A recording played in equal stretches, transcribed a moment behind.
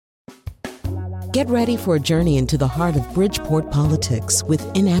Get ready for a journey into the heart of Bridgeport politics with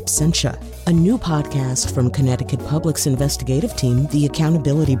In Absentia, a new podcast from Connecticut Public's investigative team, The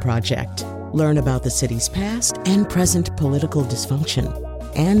Accountability Project. Learn about the city's past and present political dysfunction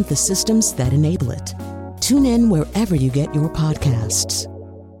and the systems that enable it. Tune in wherever you get your podcasts.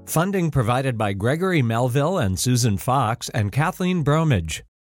 Funding provided by Gregory Melville and Susan Fox and Kathleen Bromage.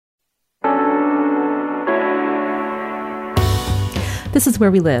 This is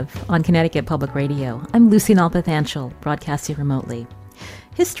Where We Live on Connecticut Public Radio. I'm Lucy Nalpathanchil, broadcasting remotely.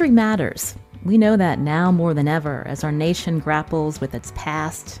 History matters. We know that now more than ever as our nation grapples with its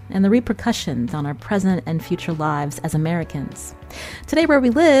past and the repercussions on our present and future lives as Americans. Today, Where We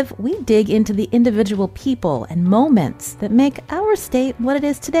Live, we dig into the individual people and moments that make our state what it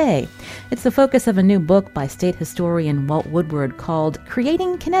is today. It's the focus of a new book by state historian Walt Woodward called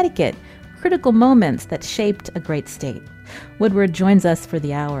Creating Connecticut: Critical Moments That Shaped a Great State. Woodward joins us for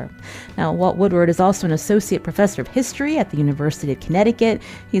the hour. Now, Walt Woodward is also an associate professor of history at the University of Connecticut.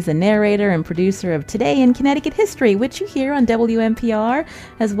 He's a narrator and producer of Today in Connecticut History, which you hear on WNPR,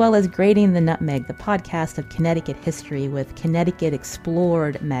 as well as Grating the Nutmeg, the podcast of Connecticut history with Connecticut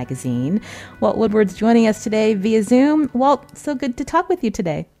Explored magazine. Walt Woodward's joining us today via Zoom. Walt, so good to talk with you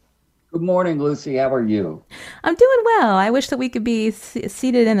today. Good morning, Lucy. How are you? I'm doing well. I wish that we could be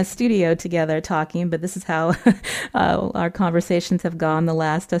seated in a studio together talking, but this is how our conversations have gone the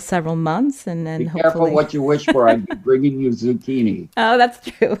last several months. And then Be careful what you wish for. I'd be bringing you zucchini. Oh, that's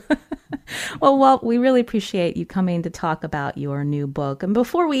true. Well, Walt, we really appreciate you coming to talk about your new book. And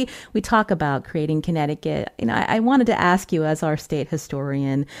before we talk about Creating Connecticut, I wanted to ask you, as our state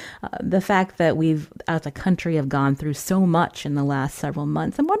historian, the fact that we've, as a country, have gone through so much in the last several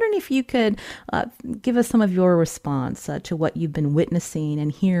months. I'm wondering if you could give us some of your response to what you've been witnessing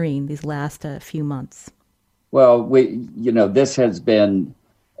and hearing these last few months. Well, this has been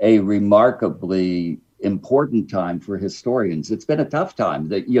a remarkably important time for historians. It's been a tough time.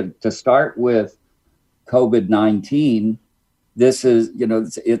 To start with COVID-19, this is,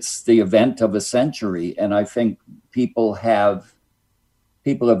 it's the event of a century, and I think people have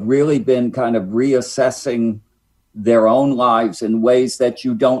really been kind of reassessing their own lives in ways that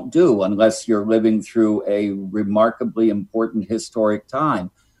you don't do unless you're living through a remarkably important historic time.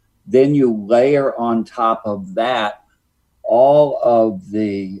 Then you layer on top of that all of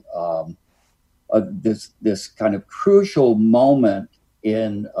the this kind of crucial moment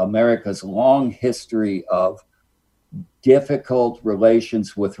in America's long history of difficult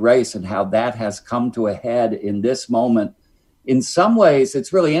relations with race and how that has come to a head in this moment. In some ways,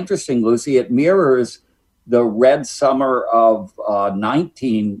 it's really interesting, Lucy. It mirrors the Red Summer of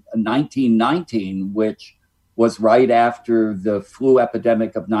 1919, which was right after the flu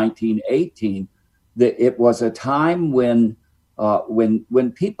epidemic of 1918. It was a time when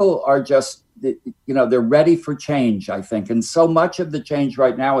people are just, they're ready for change, I think. And so much of the change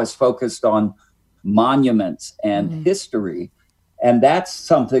right now is focused on monuments and history. And that's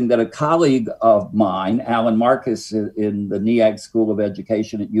something that a colleague of mine, Alan Marcus, in the NEAG School of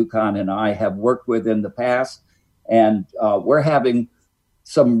Education at UConn, and I have worked with in the past. And we're having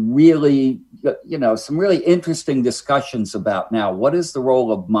some really interesting discussions about now what is the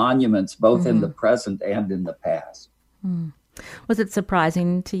role of monuments, both in the present and in the past. Was it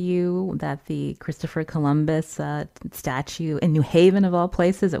surprising to you that the Christopher Columbus statue in New Haven, of all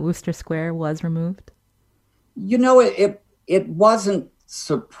places, at Wooster Square was removed? It wasn't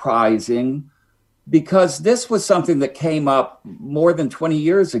surprising because this was something that came up more than 20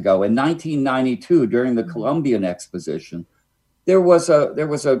 years ago. In 1992, during the Columbian Exposition, there was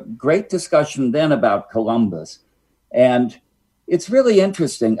a great discussion then about Columbus. And it's really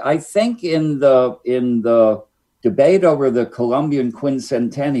interesting. I think in the debate over the Columbian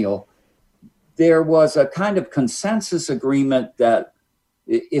quincentennial, there was a kind of consensus agreement that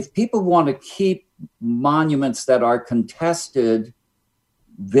if people want to keep monuments that are contested,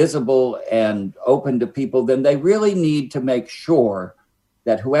 visible, and open to people, then they really need to make sure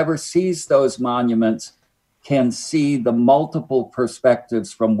that whoever sees those monuments can see the multiple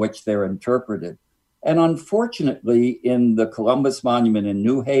perspectives from which they're interpreted. And unfortunately, in the Columbus Monument in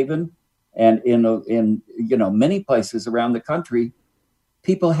New Haven and in many places around the country,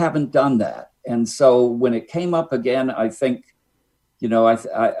 people haven't done that. And so when it came up again, I think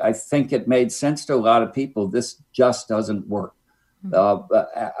I think it made sense to a lot of people. This just doesn't work.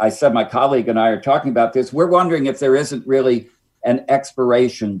 I said my colleague and I are talking about this. We're wondering if there isn't really an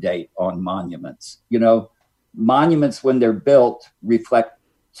expiration date on monuments. Monuments, when they're built, reflect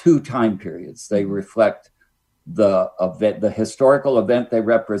two time periods. They reflect the event, the historical event they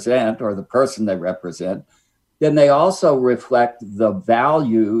represent, or the person they represent, then they also reflect the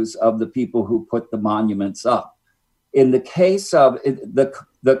values of the people who put the monuments up. In the case of the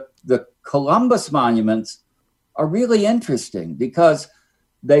Columbus monuments are really interesting because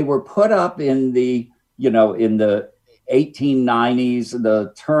they were put up in the 1890s,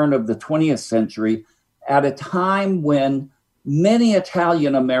 the turn of the 20th century, at a time when many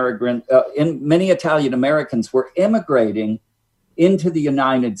Italian Americans were immigrating into the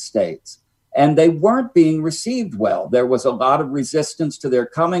United States, and they weren't being received well. There was a lot of resistance to their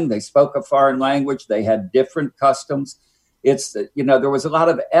coming. They spoke a foreign language. They had different customs. There was a lot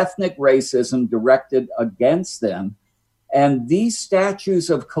of ethnic racism directed against them. And these statues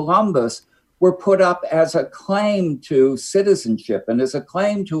of Columbus were put up as a claim to citizenship and as a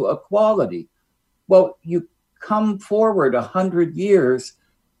claim to equality. Well, you come forward 100 years,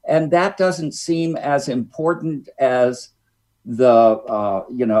 and that doesn't seem as important as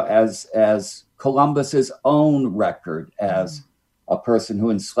as Columbus's own record as a person who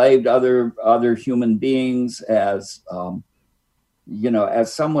enslaved other human beings, as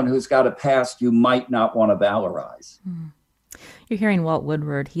someone who's got a past you might not want to valorize. You're hearing Walt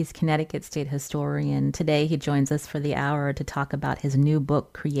Woodward. He's Connecticut state historian. Today, he joins us for the hour to talk about his new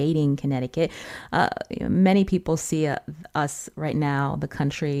book, Creating Connecticut. Many people see us right now, the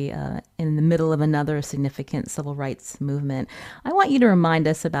country, in the middle of another significant civil rights movement. I want you to remind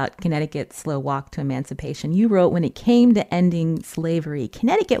us about Connecticut's slow walk to emancipation. You wrote, when it came to ending slavery,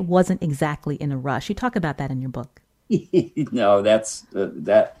 Connecticut wasn't exactly in a rush. You talk about that in your book. No, that's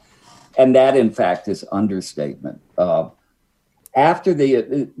that. And that, in fact, is understatement. After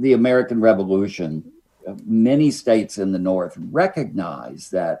the American Revolution, many states in the North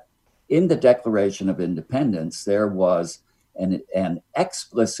recognized that in the Declaration of Independence, there was an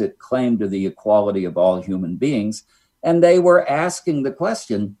explicit claim to the equality of all human beings. And they were asking the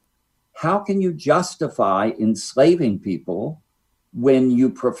question, how can you justify enslaving people when you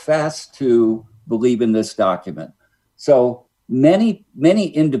profess to believe in this document? So many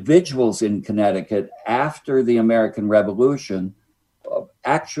individuals in Connecticut after the American Revolution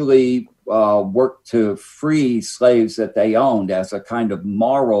actually worked to free slaves that they owned as a kind of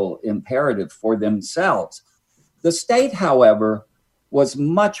moral imperative for themselves. The state, however, was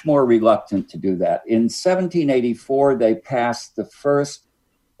much more reluctant to do that. In 1784, they passed the first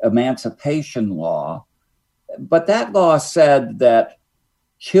emancipation law, but that law said that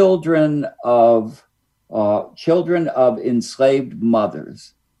children of enslaved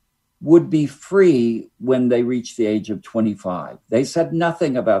mothers would be free when they reached the age of 25. They said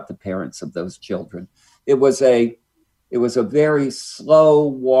nothing about the parents of those children. It was a very slow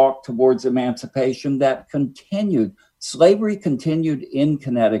walk towards emancipation that continued. Slavery continued in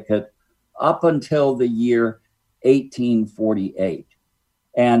Connecticut up until the year 1848.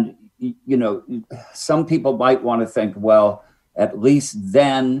 And, some people might want to think, well, at least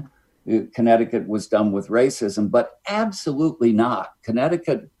then Connecticut was done with racism, but absolutely not.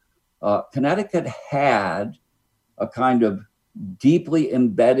 Connecticut had a kind of deeply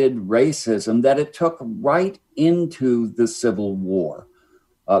embedded racism that it took right into the Civil War.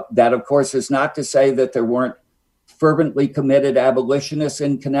 That, of course, is not to say that there weren't fervently committed abolitionists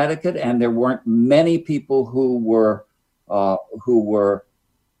in Connecticut, and there weren't many people who were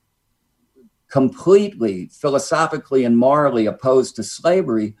completely philosophically and morally opposed to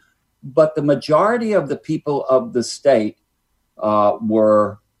slavery. But the majority of the people of the state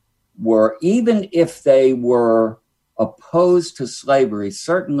were, even if they were opposed to slavery,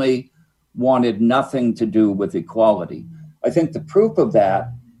 certainly wanted nothing to do with equality. I think the proof of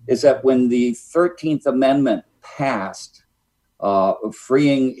that is that when the 13th Amendment passed,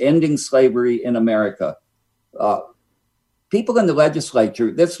 ending slavery in America, people in the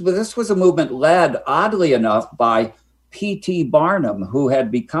legislature, this was a movement led, oddly enough, by P.T. Barnum, who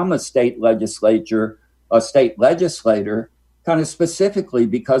had become a state legislator, kind of specifically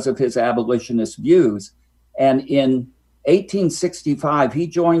because of his abolitionist views. And in 1865, he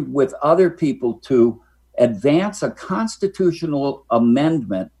joined with other people to advance a constitutional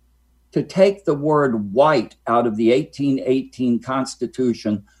amendment to take the word white out of the 1818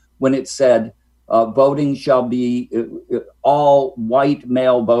 Constitution when it said voting shall be, all white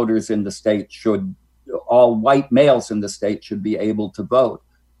male voters in the state all white males in the state should be able to vote.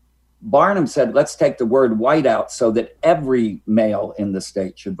 Barnum said, let's take the word white out so that every male in the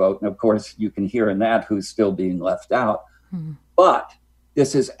state should vote. And of course, you can hear in that who's still being left out. But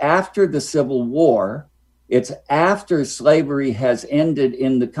this is after the Civil War. It's after slavery has ended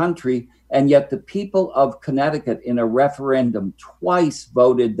in the country. And yet the people of Connecticut in a referendum twice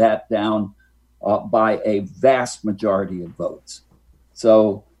voted that down by a vast majority of votes.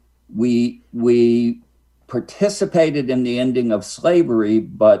 So we participated in the ending of slavery,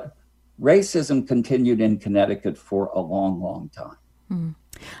 but racism continued in Connecticut for a long, long time.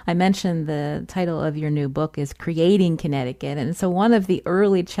 I mentioned the title of your new book is Creating Connecticut. And so one of the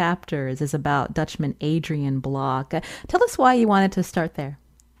early chapters is about Dutchman Adrian Block. Tell us why you wanted to start there.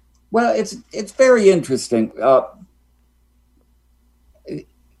 Well, it's very interesting.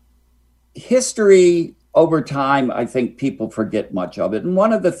 History over time, I think people forget much of it. And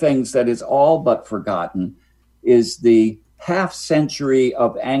one of the things that is all but forgotten is the half century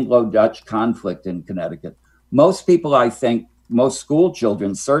of Anglo-Dutch conflict in Connecticut. Most people, I think, most school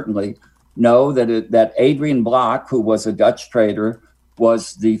children certainly know that Adrian Block, who was a Dutch trader,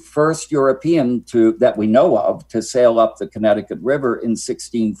 was the first European that we know of to sail up the Connecticut River in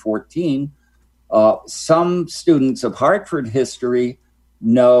 1614. Some students of Hartford history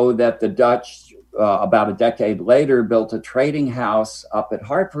know that the Dutch, about a decade later, built a trading house up at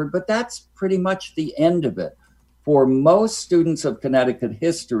Hartford, but that's pretty much the end of it. For most students of Connecticut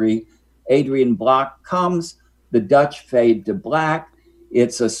history, Adrian Block comes, the Dutch fade to black.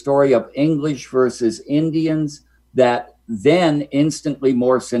 It's a story of English versus Indians that then instantly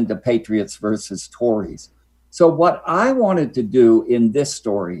morphs into patriots versus Tories. So what I wanted to do in this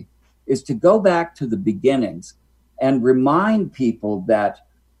story is to go back to the beginnings and remind people that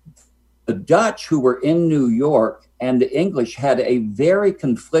the Dutch who were in New York and the English had a very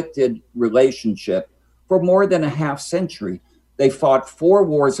conflicted relationship for more than a half century. They fought 4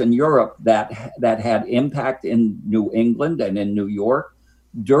 wars in Europe that had impact in New England and in New York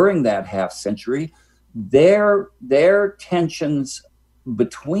during that half century. Their tensions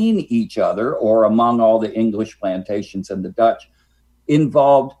between each other or among all the English plantations and the Dutch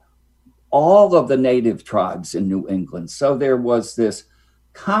involved all of the native tribes in New England. So there was this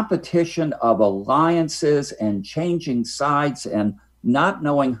competition of alliances and changing sides and not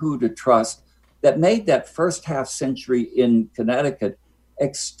knowing who to trust that made that first half century in Connecticut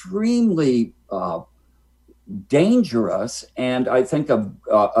extremely dangerous, and I think of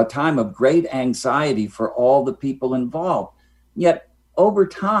a time of great anxiety for all the people involved. Yet over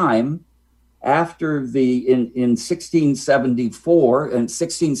time, after in 1674 and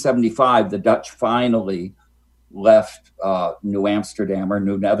 1675, the Dutch finally left New Amsterdam or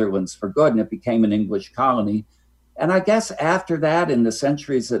New Netherlands for good, and it became an English colony. And I guess after that, in the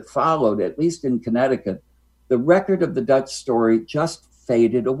centuries that followed, at least in Connecticut, the record of the Dutch story just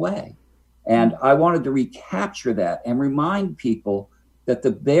faded away. And I wanted to recapture that and remind people that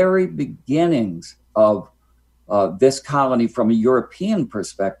the very beginnings of this colony from a European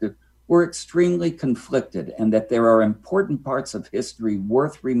perspective were extremely conflicted, and that there are important parts of history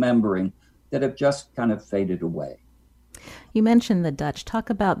worth remembering that have just kind of faded away. You mentioned the Dutch. Talk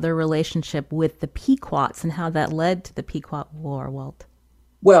about their relationship with the Pequots and how that led to the Pequot War, Walt.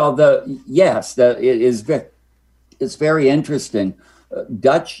 Well, it's very interesting.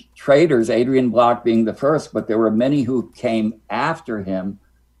 Dutch traders, Adrian Block being the first, but there were many who came after him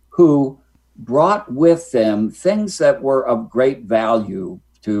who brought with them things that were of great value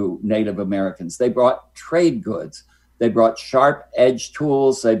to Native Americans. They brought trade goods. They brought sharp-edged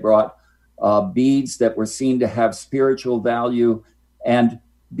tools. They brought beads that were seen to have spiritual value. And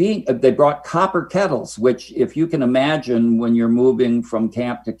they brought copper kettles, which, if you can imagine, when you're moving from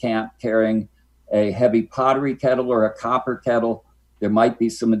camp to camp carrying a heavy pottery kettle or a copper kettle, there might be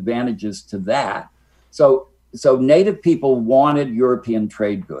some advantages to that. So Native people wanted European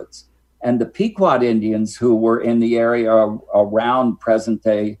trade goods. And the Pequot Indians, who were in the area around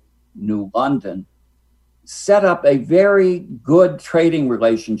present-day New London, set up a very good trading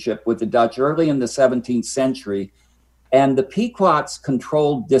relationship with the Dutch early in the 17th century. And the Pequots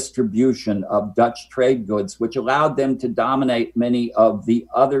controlled distribution of Dutch trade goods, which allowed them to dominate many of the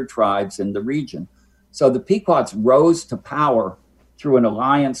other tribes in the region. So the Pequots rose to power through an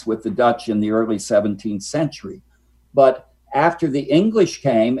alliance with the Dutch in the early 17th century. But after the English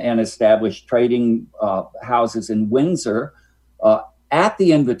came and established trading houses in Windsor, at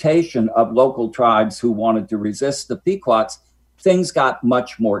the invitation of local tribes who wanted to resist the Pequots, things got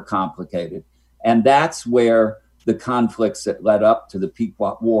much more complicated. And that's where the conflicts that led up to the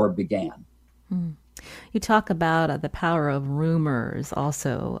Pequot War began. You talk about the power of rumors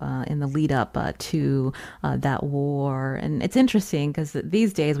also in the lead up to that war. And it's interesting because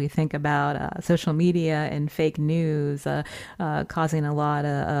these days we think about social media and fake news causing a lot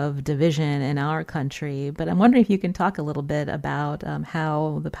of division in our country. But I'm wondering if you can talk a little bit about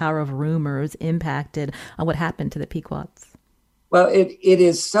how the power of rumors impacted what happened to the Pequots. Well, it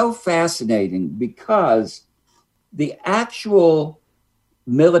is so fascinating because the actual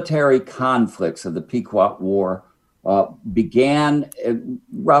military conflicts of the Pequot War began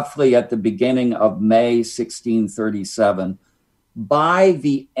roughly at the beginning of May 1637. By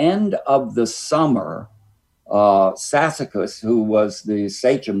the end of the summer, Sassacus, who was the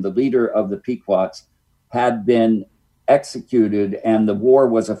sachem, the leader of the Pequots, had been executed and the war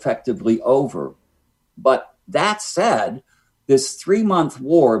was effectively over. But that said, this 3-month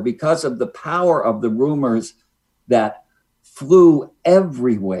war, because of the power of the rumors that flew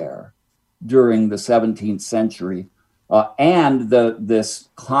everywhere during the 17th century, and this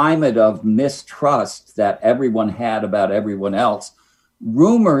climate of mistrust that everyone had about everyone else,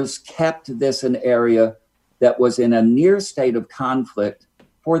 rumors kept this an area that was in a near state of conflict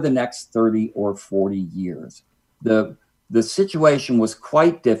for the next 30 or 40 years. The situation was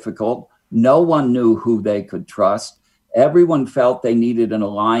quite difficult. No one knew who they could trust. Everyone felt they needed an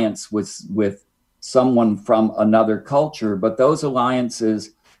alliance with someone from another culture, but those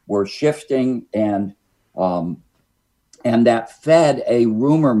alliances were shifting, and that fed a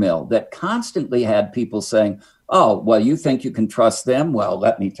rumor mill that constantly had people saying, oh, well, you think you can trust them? Well,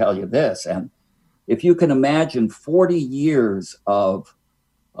 let me tell you this. And if you can imagine 40 years of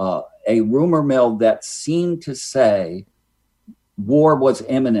a rumor mill that seemed to say war was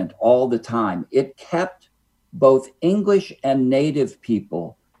imminent all the time, it kept both English and native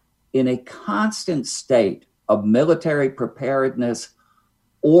people in a constant state of military preparedness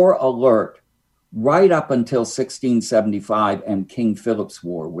or alert right up until 1675 and King Philip's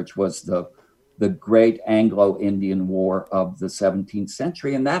War, which was the great Anglo-Indian War of the 17th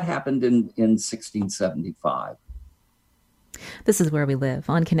century. And that happened in 1675. This is Where We Live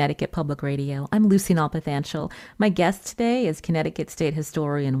on Connecticut Public Radio. I'm Lucy Nalpathanchel. My guest today is Connecticut State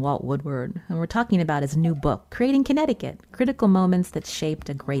historian Walt Woodward, and we're talking about his new book, Creating Connecticut, Critical Moments That Shaped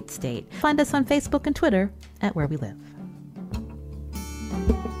a Great State. Find us on Facebook and Twitter at Where We Live.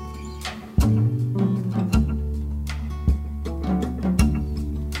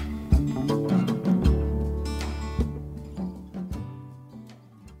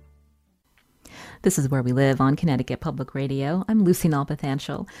 This is Where We Live on Connecticut Public Radio. I'm Lucy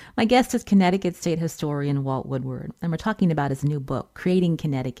Nalpathanchel. My guest is Connecticut State historian Walt Woodward, and we're talking about his new book, Creating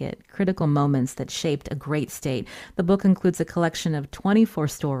Connecticut, Critical Moments That Shaped a Great State. The book includes a collection of 24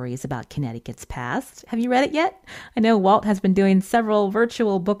 stories about Connecticut's past. Have you read it yet? I know Walt has been doing several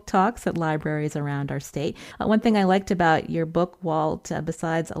virtual book talks at libraries around our state. One thing I liked about your book, Walt,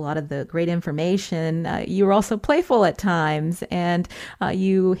 besides a lot of the great information, you were also playful at times, and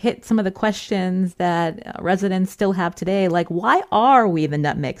you hit some of the questions that residents still have today, like, why are we the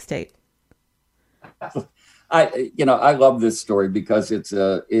nutmeg state? I love this story because it's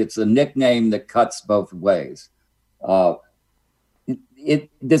a nickname that cuts both ways.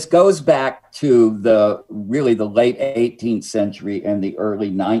 This goes back to the late 18th century and the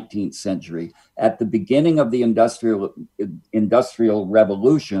early 19th century, at the beginning of the industrial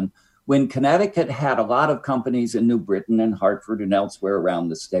revolution, when Connecticut had a lot of companies in New Britain and Hartford and elsewhere around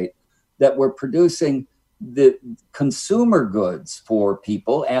the state that were producing the consumer goods for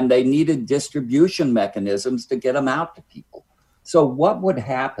people, and they needed distribution mechanisms to get them out to people. So what would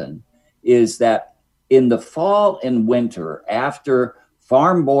happen is that in the fall and winter, after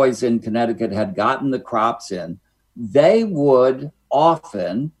farm boys in Connecticut had gotten the crops in, they would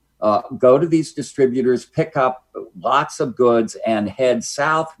often go to these distributors, pick up lots of goods, and head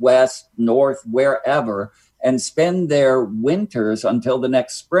south, west, north, wherever, and spend their winters until the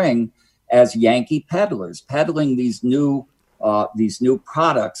next spring as Yankee peddlers, peddling these new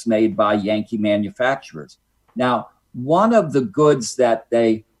products made by Yankee manufacturers. Now, one of the goods that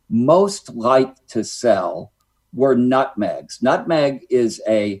they most liked to sell were nutmegs. Nutmeg is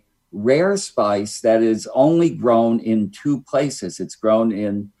a rare spice that is only grown in 2 places. It's grown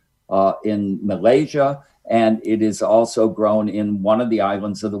in Malaysia, and it is also grown in one of the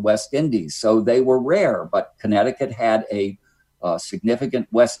islands of the West Indies. So they were rare, but Connecticut had a significant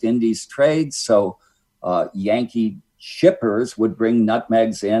West Indies trade. So Yankee shippers would bring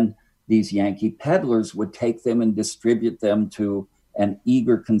nutmegs in. These Yankee peddlers would take them and distribute them to an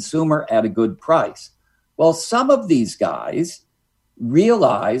eager consumer at a good price. Well, some of these guys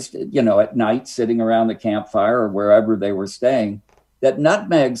realized, at night sitting around the campfire or wherever they were staying, that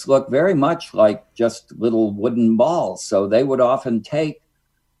nutmegs look very much like just little wooden balls. So they would often take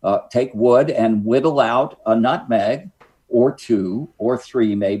wood and whittle out a nutmeg or 2 or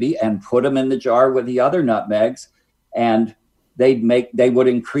 3 maybe, and put them in the jar with the other nutmegs, and they would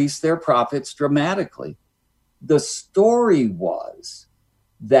increase their profits dramatically. The story was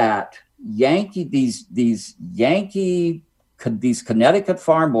that these Connecticut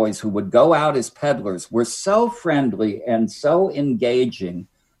farm boys who would go out as peddlers were so friendly and so engaging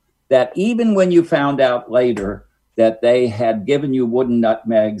that even when you found out later that they had given you wooden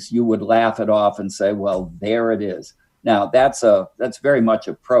nutmegs, you would laugh it off and say, well, there it is. Now, that's very much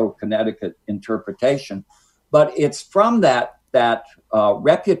a pro-Connecticut interpretation, but it's from that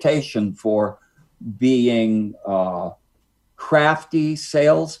reputation for being crafty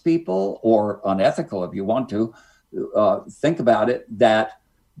salespeople, or unethical if you want to think about it, that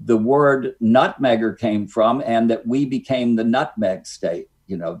the word nutmegger came from, and that we became the nutmeg state,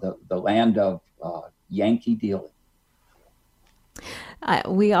 the land of Yankee dealing.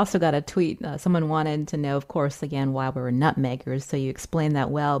 We also got a tweet. Someone wanted to know, of course, again, why we were nutmeggers. So you explained that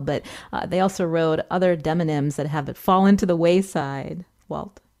well. But they also wrote other demonyms that have fallen to the wayside,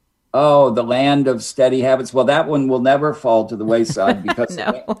 Walt. Oh, the land of steady habits. Well, that one will never fall to the wayside because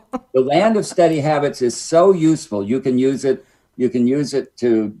No. The land of steady habits is so useful. You can use it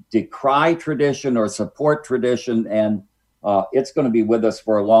to decry tradition or support tradition, and it's going to be with us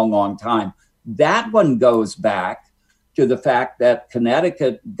for a long, long time. That one goes back to the fact that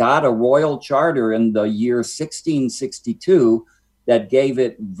Connecticut got a royal charter in the year 1662 that gave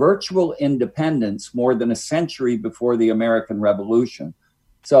it virtual independence more than a century before the American Revolution.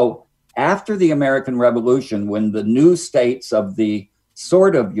 So after the American Revolution, when the new states of the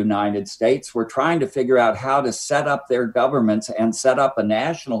sort of United States were trying to figure out how to set up their governments and set up a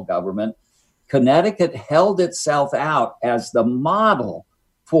national government, Connecticut held itself out as the model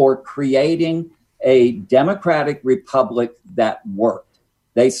for creating a democratic republic that worked.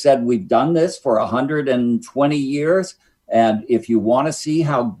 They said, we've done this for 120 years, and if you want to see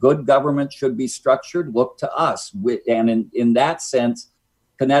how good government should be structured, look to us. And in that sense,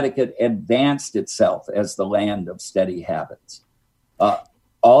 Connecticut advanced itself as the land of steady habits.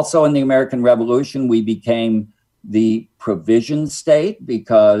 Also in the American Revolution, we became the provision state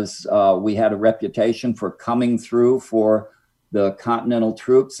because we had a reputation for coming through for the Continental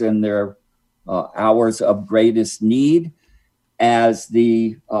troops in their hours of greatest need. As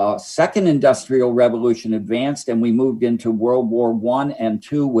the Second Industrial Revolution advanced and we moved into World War I and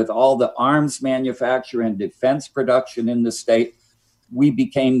II with all the arms manufacture and defense production in the state, we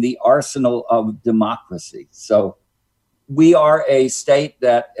became the arsenal of democracy. So we are a state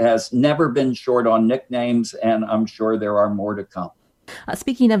that has never been short on nicknames, and I'm sure there are more to come.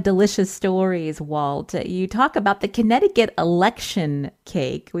 Speaking of delicious stories, Walt, you talk about the Connecticut election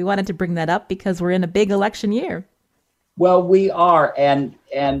cake. We wanted to bring that up because we're in a big election year. Well, we are, and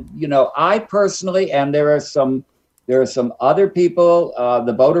I personally, and there are some other people,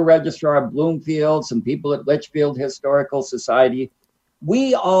 the voter registrar of Bloomfield, some people at Litchfield Historical Society.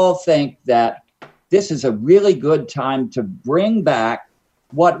 We all think that this is a really good time to bring back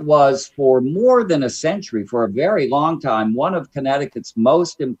what was for more than a century, for a very long time, one of Connecticut's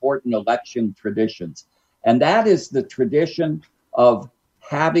most important election traditions. And that is the tradition of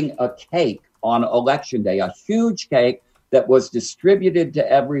having a cake on Election Day, a huge cake that was distributed to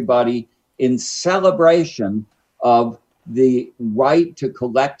everybody in celebration of the right to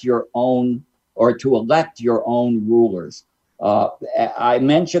collect your own or to elect your own rulers. I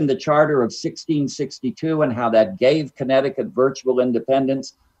mentioned the Charter of 1662 and how that gave Connecticut virtual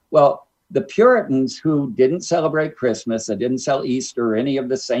independence. Well, the Puritans, who didn't celebrate Christmas, they didn't celebrate Easter or any of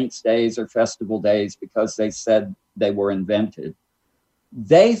the saints' days or festival days because they said they were invented,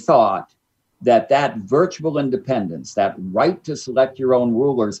 they thought that virtual independence, that right to select your own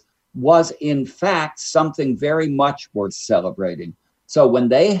rulers, was in fact something very much worth celebrating. So when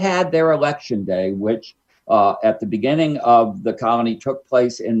they had their election day, which at the beginning of the colony took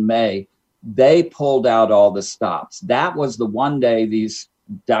place in May, they pulled out all the stops. That was the one day these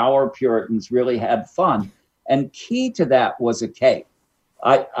dour Puritans really had fun. And key to that was a cake.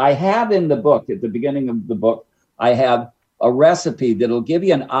 I have in the book, at the beginning of the book, I have a recipe that'll give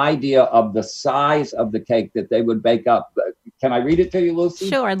you an idea of the size of the cake that they would bake up. Can I read it to you, Lucy?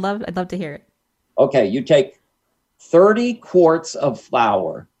 Sure, I'd love to hear it. Okay, you take 30 quarts of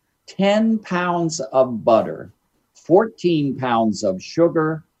flour, 10 pounds of butter, 14 pounds of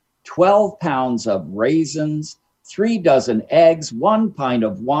sugar, 12 pounds of raisins, 3 dozen eggs, 1 pint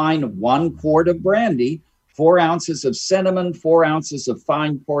of wine, 1 quart of brandy, 4 ounces of cinnamon, 4 ounces of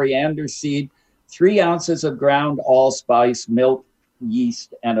fine coriander seed, 3 ounces of ground allspice, milk,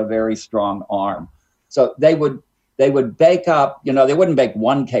 yeast, and a very strong arm. So they would bake up, they wouldn't bake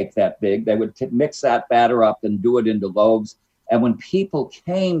one cake that big. They would mix that batter up and do it into loaves. And when people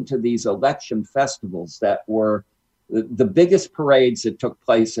came to these election festivals that were the biggest parades that took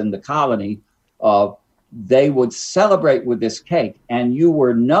place in the colony, they would celebrate with this cake. And you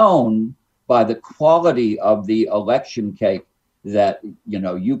were known by the quality of the election cake that,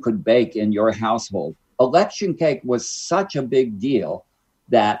 you could bake in your household. Election cake was such a big deal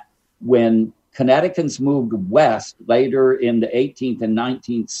that when Connecticutans moved west later in the 18th and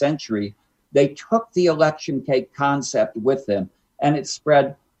 19th century, they took the election cake concept with them, and it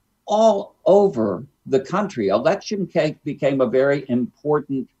spread all over the country. Election cake became a very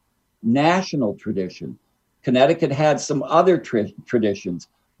important national tradition. Connecticut had some other traditions,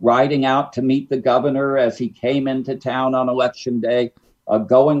 riding out to meet the governor as he came into town on election day,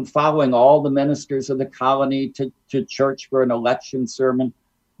 following all the ministers of the colony to church for an election sermon.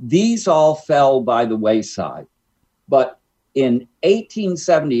 These all fell by the wayside. But in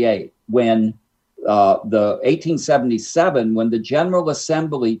 1878, when the 1877, when the General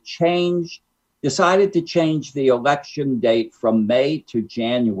Assembly decided to change the election date from May to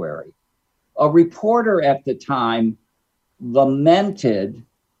January, a reporter at the time lamented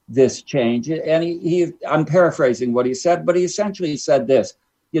this change. And I'm paraphrasing what he said, but he essentially said this,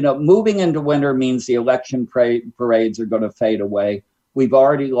 moving into winter means the election parades are going to fade away. We've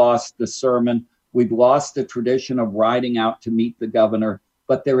already lost the sermon. We've lost the tradition of riding out to meet the governor.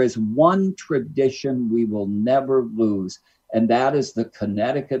 But there is one tradition we will never lose, and that is the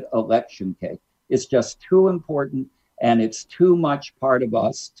Connecticut election cake. It's just too important, and it's too much part of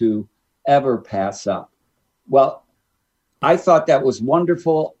us to ever pass up. Well, I thought that was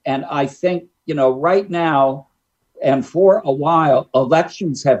wonderful. And I think, right now and for a while,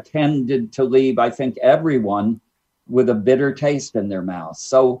 elections have tended to leave, I think, everyone with a bitter taste in their mouth.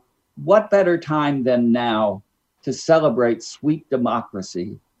 So what better time than now to celebrate sweet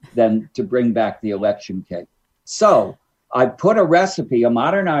democracy than to bring back the election cake? So I put a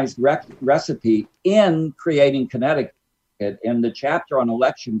modernized recipe in Creating Connecticut in the chapter on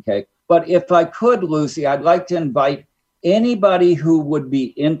election cake. But if I could, Lucy, I'd like to invite anybody who would be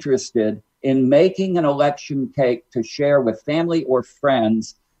interested in making an election cake to share with family or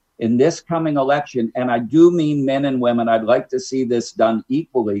friends in this coming election. And I do mean men and women. I'd like to see this done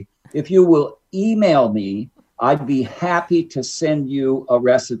equally. If you will email me, I'd be happy to send you a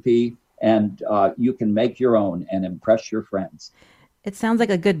recipe, and you can make your own and impress your friends. It sounds like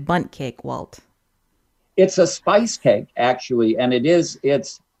a good bundt cake, Walt. It's a spice cake, actually, and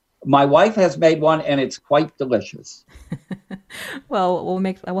my wife has made one, and it's quite delicious. Well,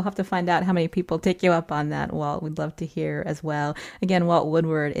 we'll have to find out how many people take you up on that, Walt. We'd love to hear as well. Again, Walt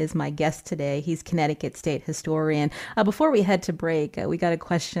Woodward is my guest today. He's Connecticut State Historian. Before we head to break, we got a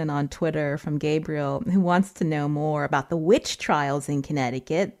question on Twitter from Gabriel, who wants to know more about the witch trials in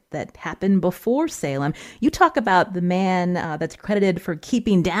Connecticut that happened before Salem. You talk about the man that's credited for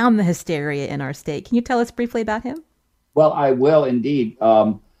keeping down the hysteria in our state. Can you tell us briefly about him? Well, I will indeed.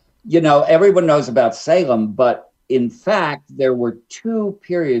 Everyone knows about Salem, but in fact, there were two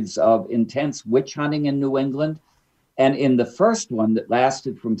periods of intense witch hunting in New England. And in the first one that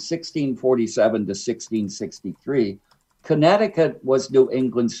lasted from 1647 to 1663, Connecticut was New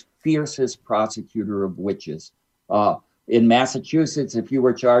England's fiercest prosecutor of witches. In Massachusetts, if you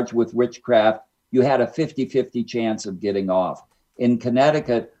were charged with witchcraft, you had a 50-50 chance of getting off. In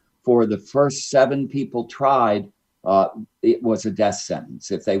Connecticut, for the first 7 people tried, it was a death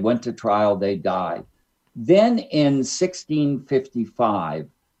sentence. If they went to trial, they died. Then in 1655,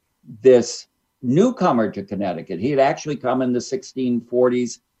 this newcomer to Connecticut, he had actually come in the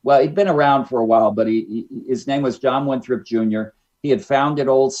 1640s. Well, he'd been around for a while, but his name was John Winthrop Jr. He had founded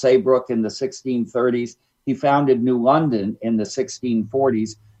Old Saybrook in the 1630s. He founded New London in the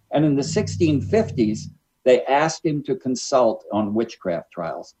 1640s. And in the 1650s, they asked him to consult on witchcraft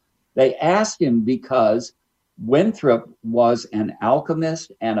trials. They asked him because Winthrop was an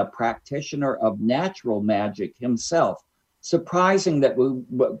alchemist and a practitioner of natural magic himself. Surprising that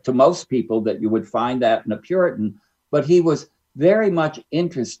to most people that you would find that in a Puritan, but he was very much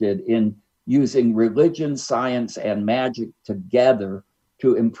interested in using religion, science, and magic together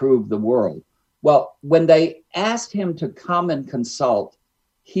to improve the world. Well, when they asked him to come and consult,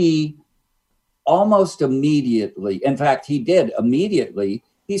 he almost immediately, in fact, he did immediately,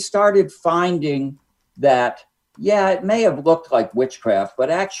 he started finding that, yeah, it may have looked like witchcraft, but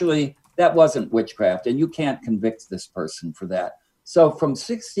actually that wasn't witchcraft, and you can't convict this person for that. So from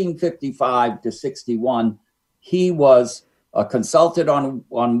 1655 to 61, he was consulted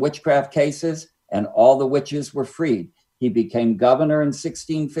on witchcraft cases, and all the witches were freed. He became governor in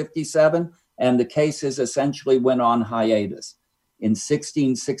 1657, and the cases essentially went on hiatus. In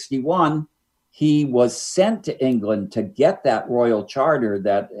 1661, he was sent to England to get that royal charter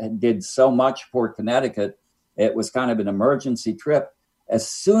that did so much for Connecticut. It was kind of an emergency trip. As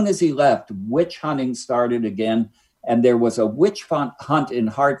soon as he left, witch hunting started again, and there was a witch hunt in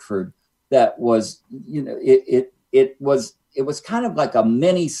Hartford that was, it was kind of like a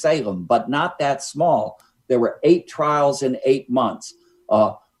mini Salem, but not that small. There were 8 trials in 8 months.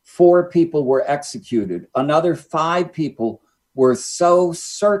 4 people were executed. Another 5 people were so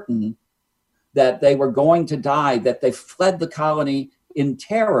certain that they were going to die that they fled the colony in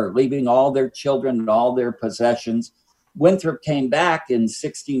terror, leaving all their children and all their possessions. Winthrop came back in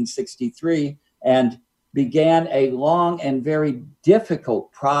 1663 and began a long and very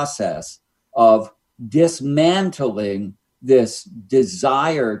difficult process of dismantling this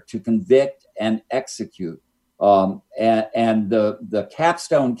desire to convict and execute. And the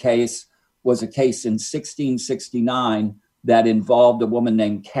capstone case was a case in 1669 that involved a woman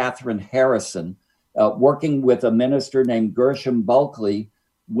named Catherine Harrison, working with a minister named Gershom Bulkley.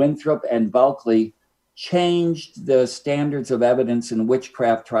 Winthrop and Bulkley changed the standards of evidence in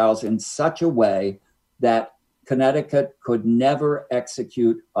witchcraft trials in such a way that Connecticut could never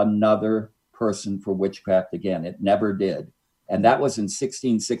execute another person for witchcraft again. It never did. And that was in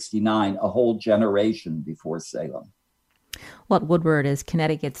 1669, a whole generation before Salem. Walt Woodward is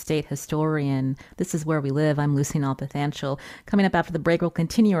Connecticut's state historian. This is Where We Live. I'm Lucy Nalpathanchel. Coming up after the break, we'll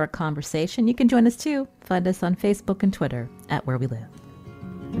continue our conversation. You can join us too. Find us on Facebook and Twitter at Where We Live.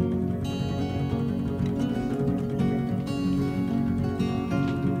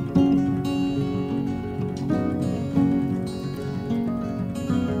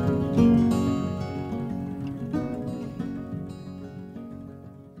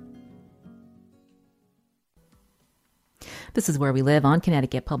 This is Where We Live on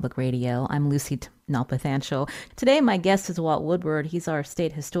Connecticut Public Radio. I'm Lucy Nalpathanchel. Today, my guest is Walt Woodward. He's our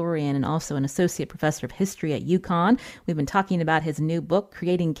state historian and also an associate professor of history at UConn. We've been talking about his new book,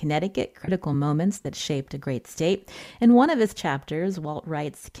 Creating Connecticut, Critical Moments That Shaped a Great State. In one of his chapters, Walt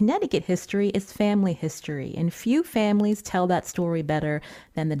writes, Connecticut history is family history, and few families tell that story better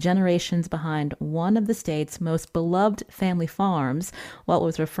than the generations behind one of the state's most beloved family farms. Walt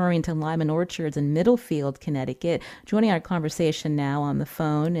was referring to Lyman Orchards in Middlefield, Connecticut. Joining our conversation now on the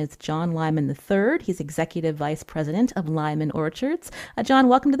phone is John Lyman III. He's Executive Vice President of Lyman Orchards. John,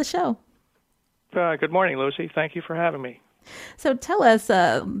 welcome to the show. Good morning, Lucy. Thank you for having me. So tell us,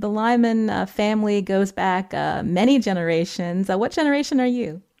 the Lyman family goes back many generations. What generation are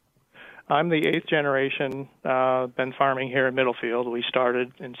you? I'm the 8th generation, been farming here in Middlefield. We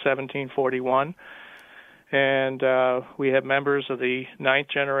started in 1741, and we have members of the 9th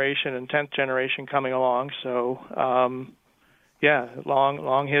generation and 10th generation coming along. So,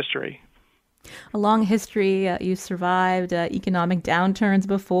 long history. A long history. You survived economic downturns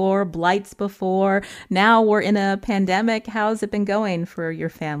before, blights before. Now we're in a pandemic. How's it been going for your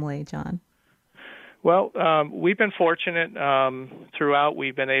family, John? Well, we've been fortunate throughout.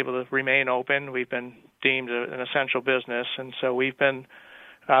 We've been able to remain open. We've been deemed an essential business, and so we've been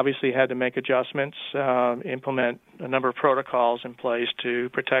obviously had to make adjustments, implement a number of protocols in place to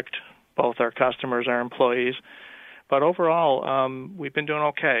protect both our customers, our employees. But overall, we've been doing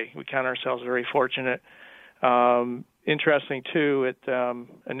okay. We count ourselves very fortunate. Interesting, too,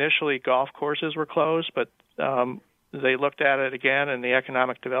 initially golf courses were closed, but they looked at it again, and the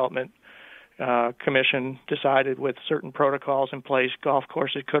Economic Development Commission decided with certain protocols in place, golf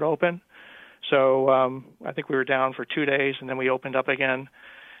courses could open. So I think we were down for 2 days, and then we opened up again.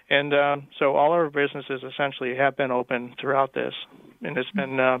 And so all our businesses essentially have been open throughout this, and it's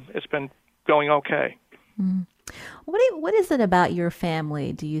been going okay. Mm. What is it about your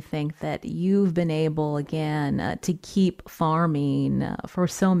family, do you think, that you've been able, again, to keep farming for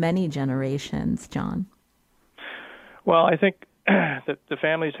so many generations, John? Well, I think that the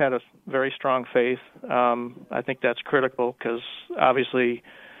family's had a very strong faith. I think that's critical because, obviously,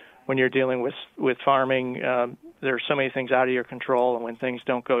 when you're dealing with farming, there are so many things out of your control, and when things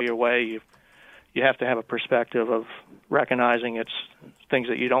don't go your way, you have to have a perspective of recognizing it's things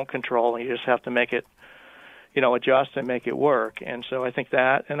that you don't control, and you just have to make it adjust and make it work. And so I think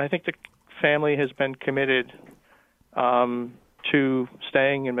that, and I think the family has been committed to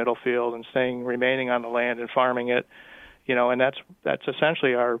staying in Middlefield and remaining on the land and farming it, and that's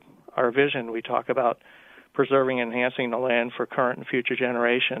essentially our vision. We talk about preserving and enhancing the land for current and future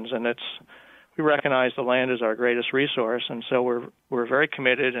generations, and we recognize the land is our greatest resource, and so we're very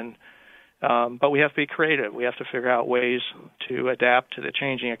committed, and but we have to be creative. We have to figure out ways to adapt to the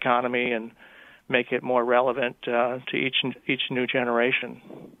changing economy and make it more relevant to each new generation.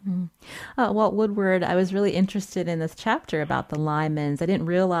 Mm. Walt Woodward, I was really interested in this chapter about the Lymans. I didn't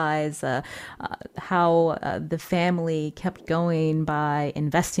realize how the family kept going by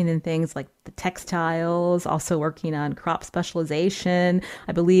investing in things like the textiles, also working on crop specialization.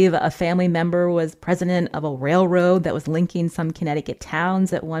 I believe a family member was president of a railroad that was linking some Connecticut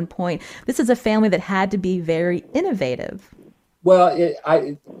towns at one point. This is a family that had to be very innovative. Well,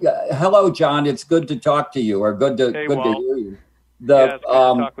 hello, John. It's good to talk to you, or good to hear you. It's good to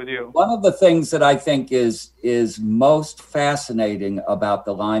talk with you. One of the things that I think is most fascinating about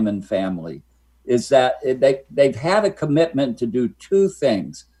the Lyman family is that they've had a commitment to do two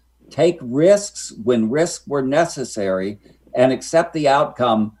things: take risks when risks were necessary and accept the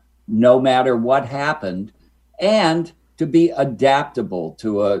outcome no matter what happened, and to be adaptable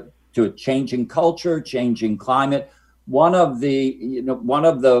to a changing culture, changing climate. One of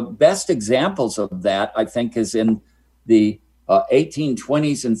the best examples of that, I think, is in the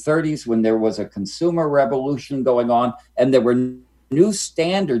 1820s and 30s, when there was a consumer revolution going on, and there were new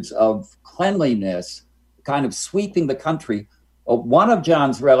standards of cleanliness kind of sweeping the country. One of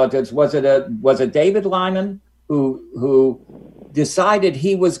John's relatives was a David Lyman who decided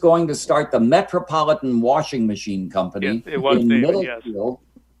he was going to start the Metropolitan Washing Machine Company in Middlefield.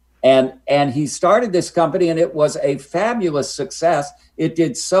 Yes. And he started this company, and it was a fabulous success. It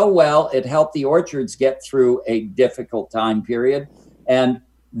did so well, it helped the orchards get through a difficult time period. And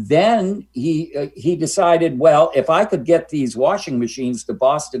then he decided, well, if I could get these washing machines to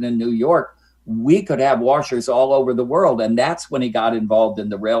Boston and New York, we could have washers all over the world. And that's when he got involved in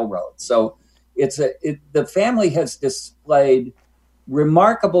the railroad. So the family has displayed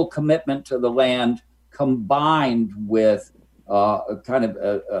remarkable commitment to the land, combined with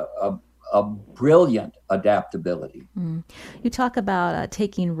a brilliant adaptability. You talk about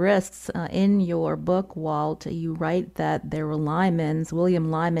taking risks in your book, Walt. You write that there were Lymans, William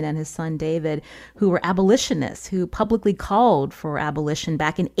Lyman and his son David, who were abolitionists, who publicly called for abolition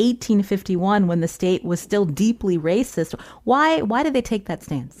back in 1851 when the state was still deeply racist. Why did they take that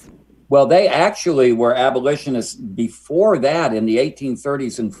stance? Well, they actually were abolitionists before that in the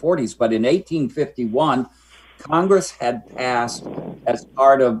 1830s and 40s, but in 1851, Congress had passed, as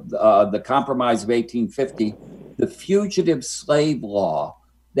part of the Compromise of 1850, the Fugitive Slave Law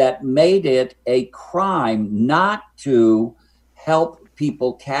that made it a crime not to help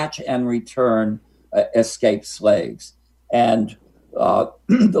people catch and return escaped slaves. And the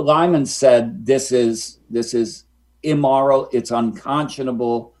Lymans said, this is immoral, it's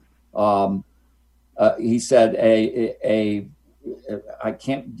unconscionable. He said, I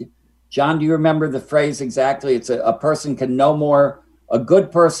can't... John, do you remember the phrase exactly? It's a person can no more, a good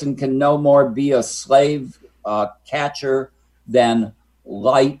person can no more be a slave catcher than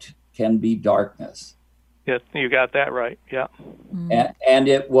light can be darkness. Yeah, you got that right. Yeah. And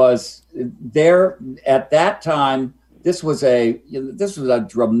it was there at that time. This was a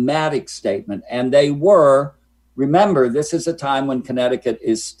dramatic statement, and they were. Remember, this is a time when Connecticut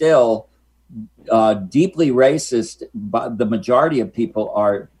is still deeply racist. But the majority of people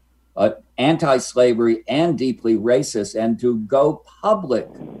are anti-slavery and deeply racist, and to go public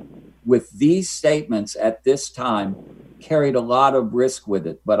with these statements at this time carried a lot of risk with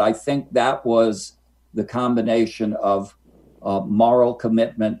it. But I think that was the combination of moral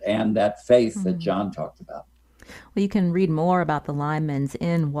commitment and that faith that John talked about. Well, you can read more about the Lymans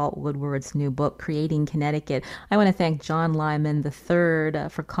in Walt Woodward's new book, Creating Connecticut. I want to thank John Lyman III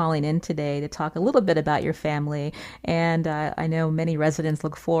for calling in today to talk a little bit about your family. And I know many residents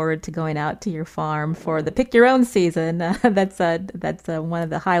look forward to going out to your farm for the Pick Your Own season. That's one of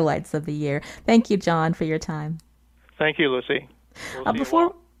the highlights of the year. Thank you, John, for your time. Thank you, Lucy.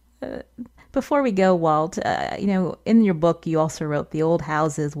 Before we go, Walt, in your book, you also wrote the old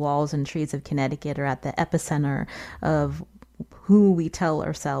houses, walls, and trees of Connecticut are at the epicenter of who we tell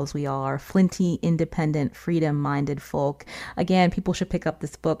ourselves we are, flinty, independent, freedom-minded folk. Again, people should pick up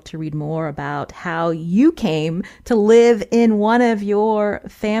this book to read more about how you came to live in one of your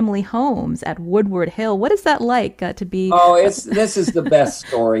family homes at Woodward Hill. What is that like to be? Oh, this is the best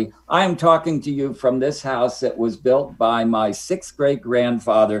story. I am talking to you from this house that was built by my sixth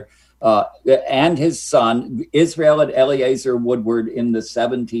great-grandfather, and his son, Israel and Eleazar Woodward, in the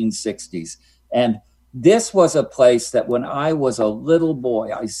 1760s. And this was a place that when I was a little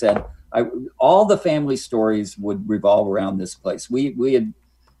boy, I said, all the family stories would revolve around this place. We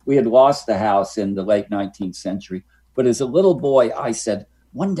had lost the house in the late 19th century. But as a little boy, I said,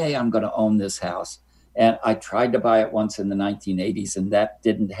 one day I'm going to own this house. And I tried to buy it once in the 1980s, and that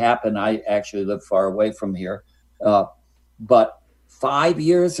didn't happen. I actually live far away from here. But 5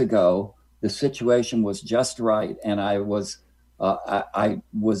 years ago, the situation was just right. And I was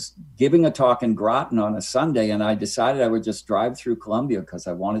giving a talk in Groton on a Sunday, and I decided I would just drive through Columbia because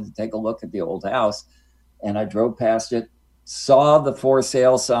I wanted to take a look at the old house. And I drove past it, saw the for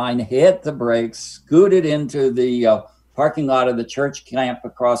sale sign, hit the brakes, scooted into the parking lot of the church camp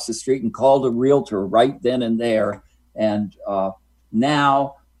across the street and called a realtor right then and there. And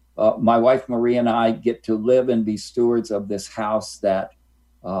now my wife Marie and I get to live and be stewards of this house that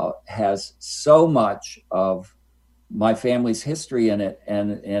has so much of my family's history in it,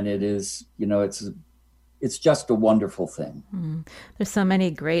 and it is, it's just a wonderful thing. There's so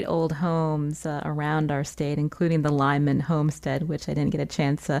many great old homes around our state, including the Lyman homestead, which I didn't get a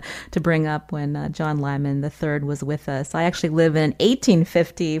chance to bring up when John Lyman III was with us. I actually live in an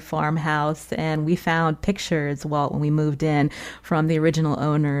 1850 farmhouse, and we found pictures, Walt, when we moved in from the original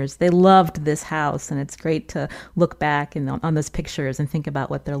owners. They loved this house, and it's great to look back on those pictures and think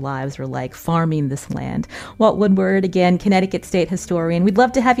about what their lives were like farming this land. Walt Woodward, again, Connecticut State Historian. We'd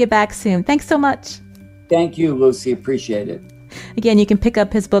love to have you back soon. Thanks so much. Thank you, Lucy. Appreciate it. Again, you can pick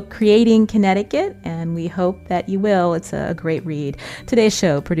up his book, Creating Connecticut, and we hope that you will. It's a great read. Today's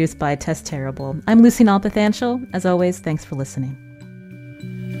show, produced by Tess Terrible. I'm Lucy Nalpathanchel. As always, thanks for listening.